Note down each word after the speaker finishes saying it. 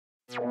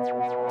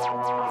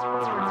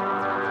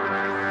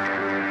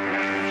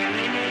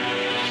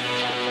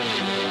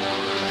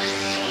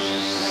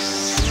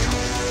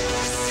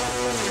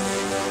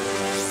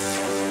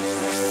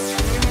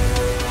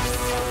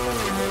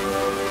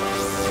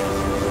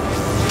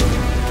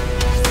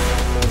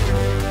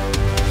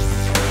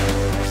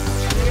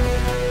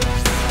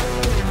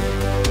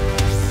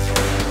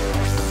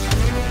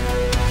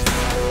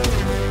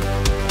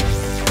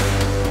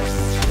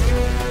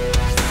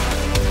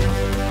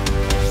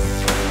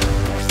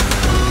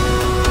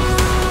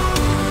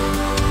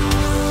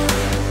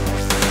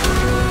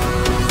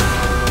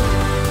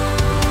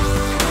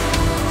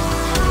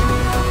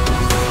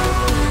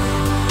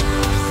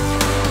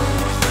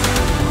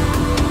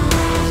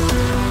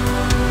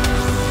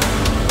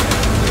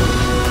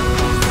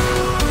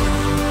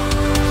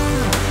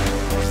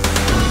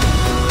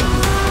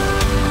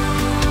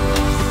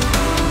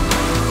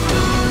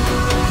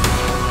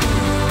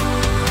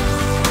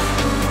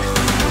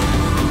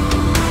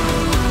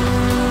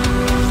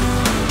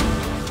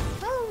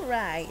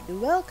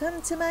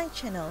Welcome to my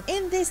channel.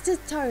 In this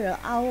tutorial,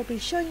 I will be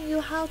showing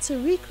you how to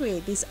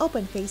recreate this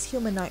open face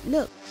humanoid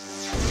look.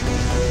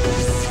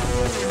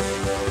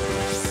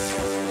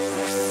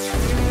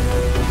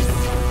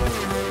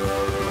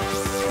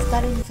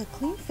 Starting with a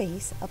clean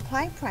face,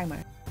 apply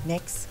primer.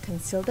 Next,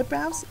 conceal the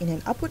brows in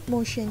an upward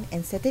motion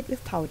and set it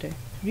with powder.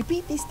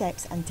 Repeat these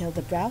steps until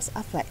the brows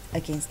are flat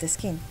against the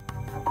skin.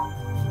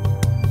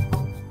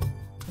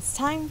 It's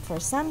time for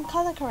some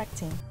color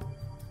correcting.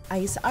 I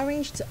use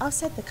orange to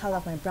offset the color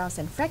of my brows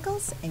and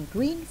freckles, and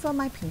green for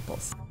my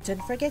pimples.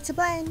 Don't forget to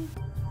blend!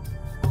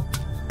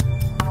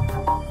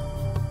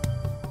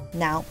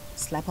 Now,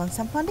 slap on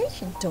some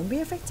foundation. Don't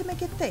be afraid to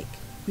make it thick.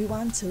 We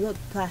want to look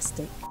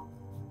plastic.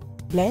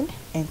 Blend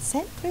and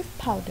set with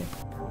powder.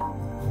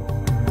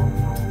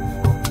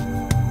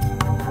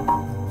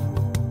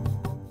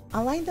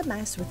 Align the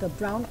mask with a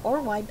brown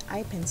or white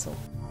eye pencil.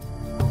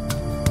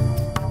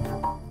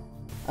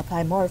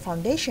 Apply more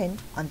foundation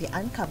on the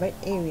uncovered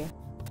area.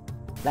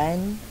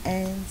 Blend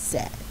and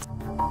set.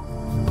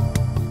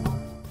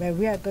 Where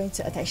we are going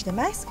to attach the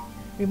mask,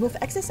 remove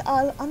excess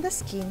oil on the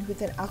skin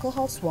with an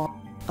alcohol swab.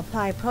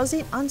 Apply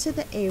Prozac onto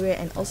the area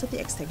and also the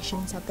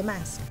extensions of the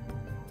mask.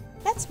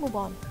 Let's move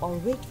on or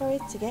wait for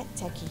it to get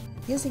tacky.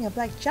 Using a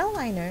black gel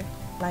liner,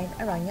 line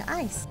around your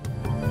eyes.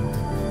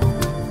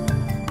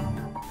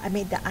 I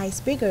made the eyes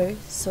bigger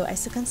so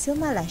as to conceal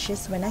my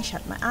lashes when I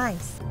shut my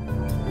eyes.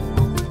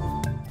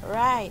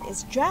 Right,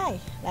 it's dry.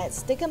 Let's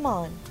stick them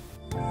on.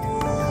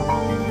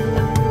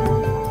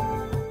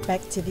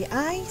 Back to the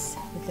eyes,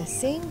 with the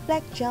same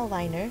black gel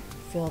liner,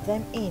 fill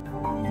them in.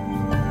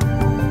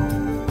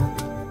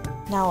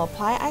 Now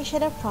apply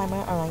eyeshadow primer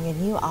around your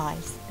new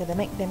eyes, to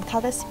make them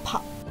colors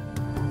pop.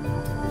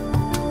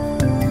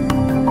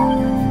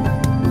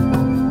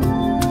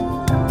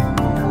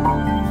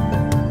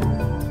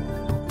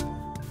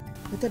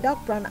 With the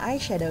dark brown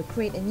eyeshadow,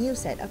 create a new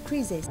set of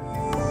creases.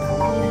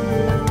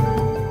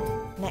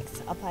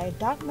 Next, apply a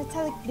dark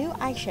metallic blue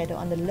eyeshadow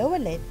on the lower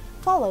lid,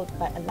 followed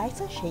by a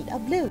lighter shade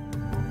of blue.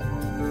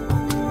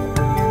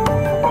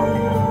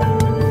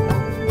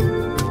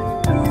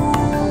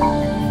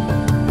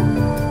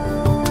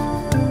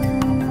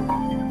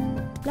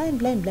 Blend,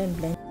 blend, blend,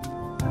 blend.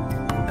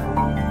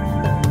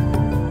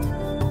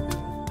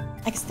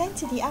 Extend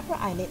to the upper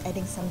eyelid,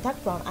 adding some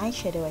dark brown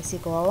eyeshadow as you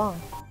go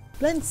along.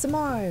 Blend some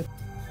more.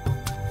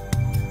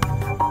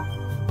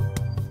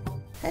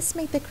 Let's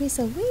make the crease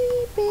a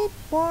wee bit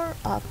more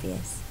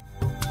obvious.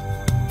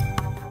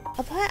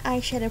 Apply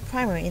eyeshadow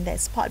primer in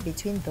that spot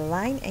between the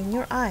line and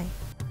your eye.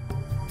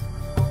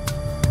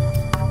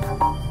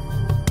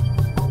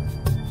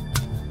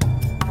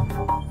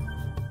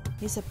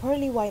 Use a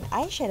pearly white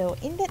eyeshadow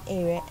in that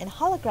area and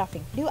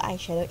holographic blue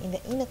eyeshadow in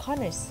the inner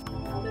corners.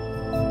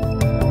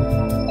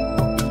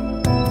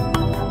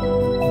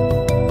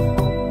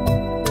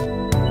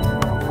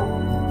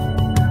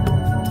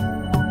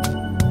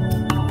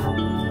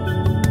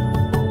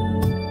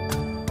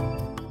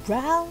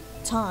 Brow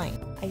time.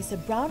 I use a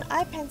brown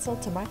eye pencil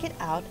to mark it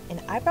out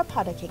and eyebrow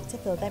powder cake to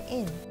fill them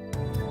in.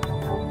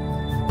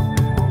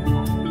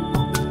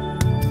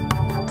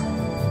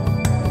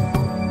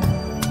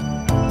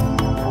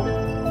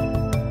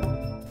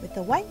 With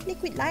a white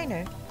liquid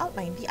liner,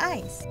 outline the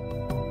eyes.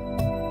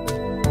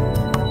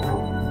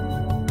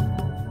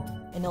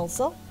 And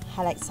also,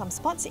 highlight some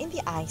spots in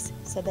the eyes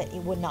so that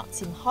it would not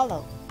seem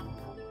hollow.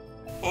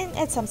 And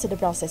add some to the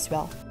brows as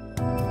well.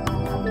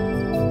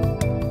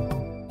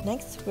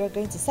 Next, we are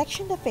going to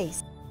section the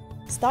face.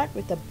 Start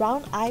with the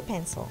brown eye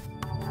pencil.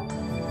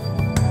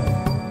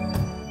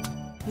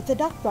 With the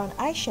dark brown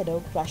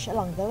eyeshadow, brush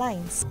along the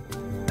lines.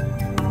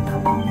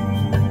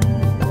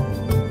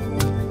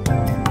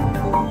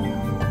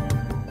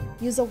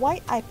 Use a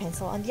white eye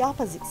pencil on the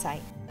opposite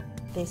side.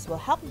 This will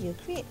help you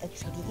create a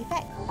 3D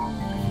effect.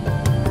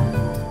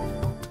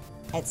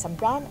 Add some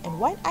brown and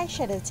white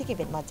eyeshadow to give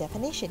it more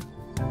definition.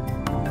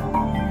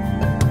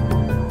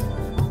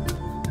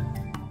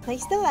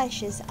 Place the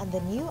lashes on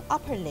the new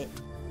upper lid.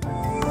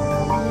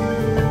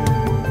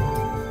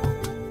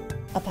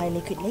 Apply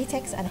liquid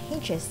latex on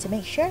edges to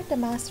make sure the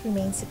mask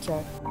remains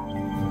secure.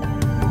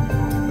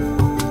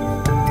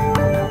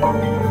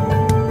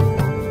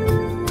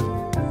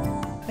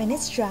 When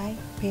it's dry,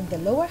 paint the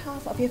lower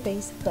half of your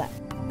face black.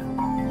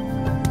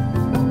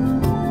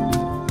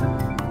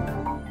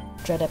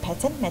 Draw the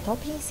pattern metal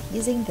piece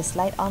using the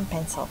slide-on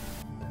pencil.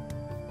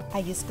 I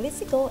use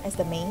glitzy gold as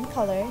the main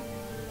color,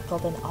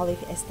 golden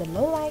olive as the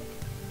low light,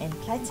 and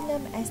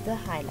platinum as the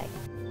highlight.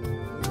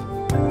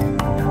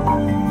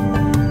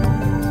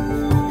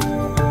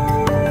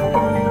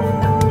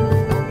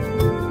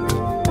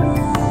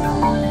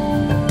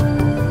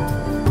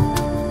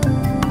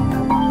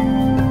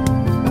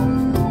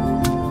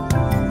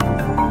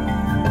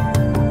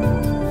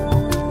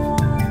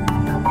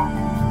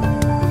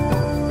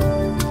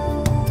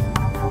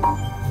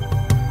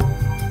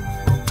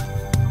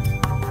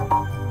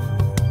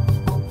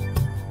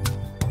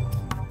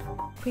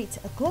 Create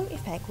a glow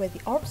effect where the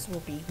orbs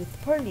will be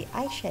with pearly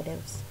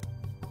eyeshadows.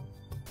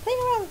 Play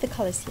around with the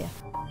colors here.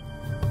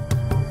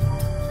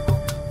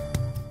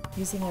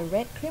 Using a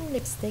red cream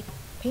lipstick,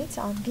 paint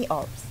on the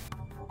orbs.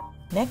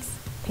 Next,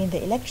 paint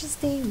the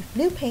electricity with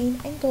blue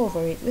paint and go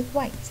over it with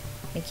white.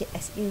 Make it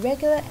as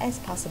irregular as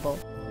possible.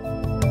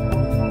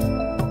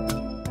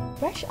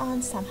 Brush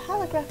on some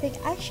holographic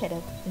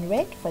eyeshadow in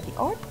red for the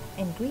orb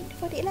and green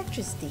for the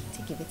electricity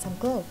to give it some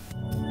glow.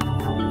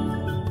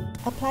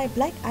 Apply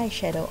black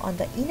eyeshadow on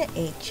the inner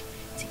edge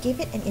to give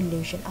it an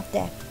illusion of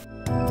depth.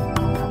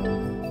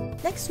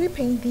 Next, we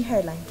paint the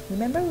hairline.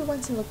 Remember, we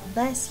want to look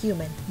less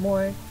human,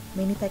 more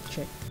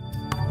manufactured.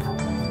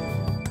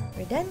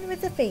 We're done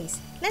with the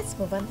face. Let's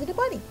move on to the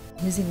body.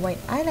 Using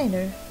white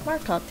eyeliner,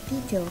 mark out the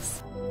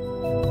details.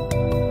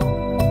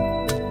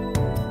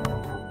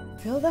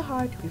 Fill the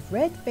heart with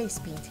red face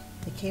paint,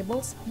 the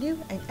cables blue,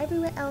 and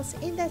everywhere else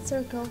in that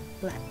circle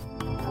black.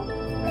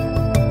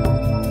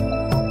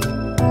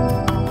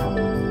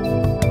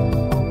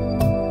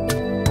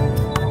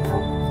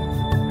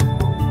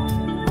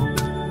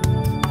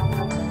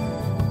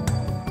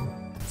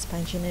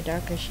 In a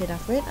darker shade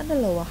of red on the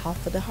lower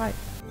half of the heart.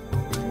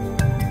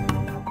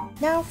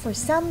 Now for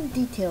some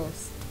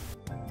details.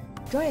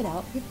 Draw it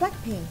out with black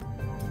paint.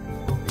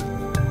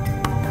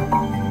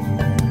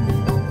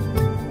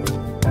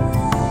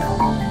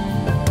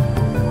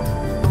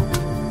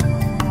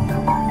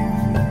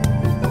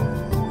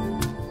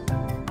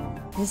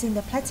 Using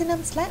the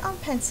platinum slide-on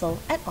pencil,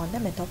 add on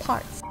the metal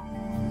parts.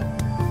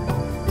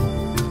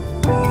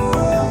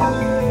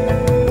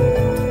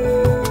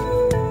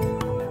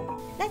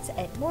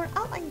 Add more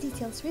outline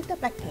details with the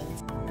black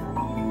paint.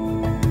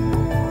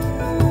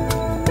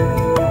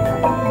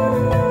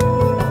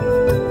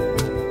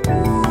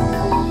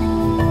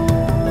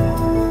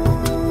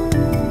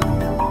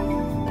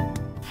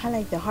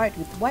 Highlight the heart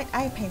with white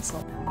eye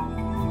pencil.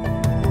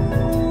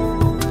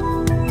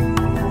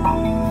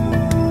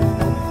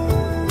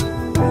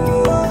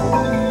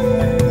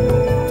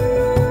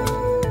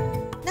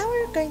 Now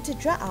we're going to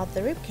draw out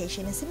the ribcage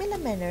in a similar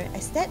manner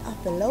as that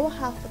of the lower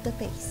half of the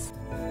face.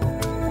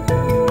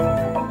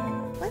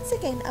 Once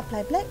again,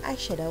 apply black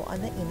eyeshadow on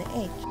the inner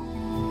edge.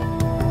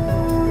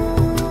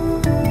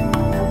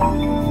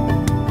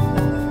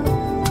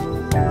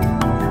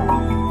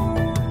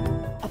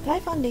 Apply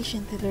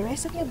foundation to the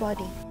rest of your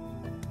body.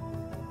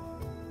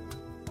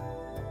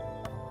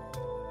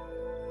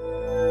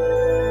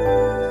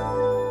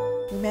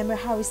 Remember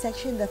how we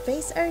sectioned the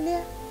face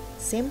earlier?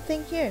 Same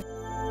thing here.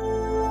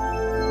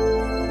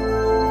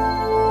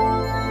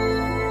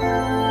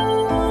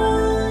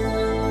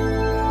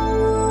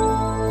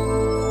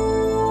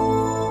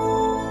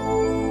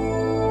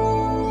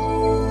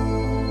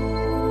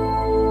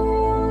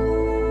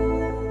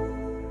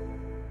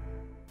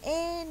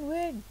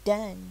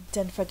 Done.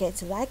 Don't forget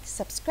to like,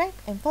 subscribe,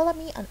 and follow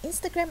me on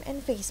Instagram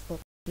and Facebook.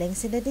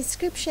 Links in the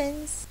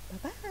descriptions.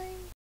 Bye-bye.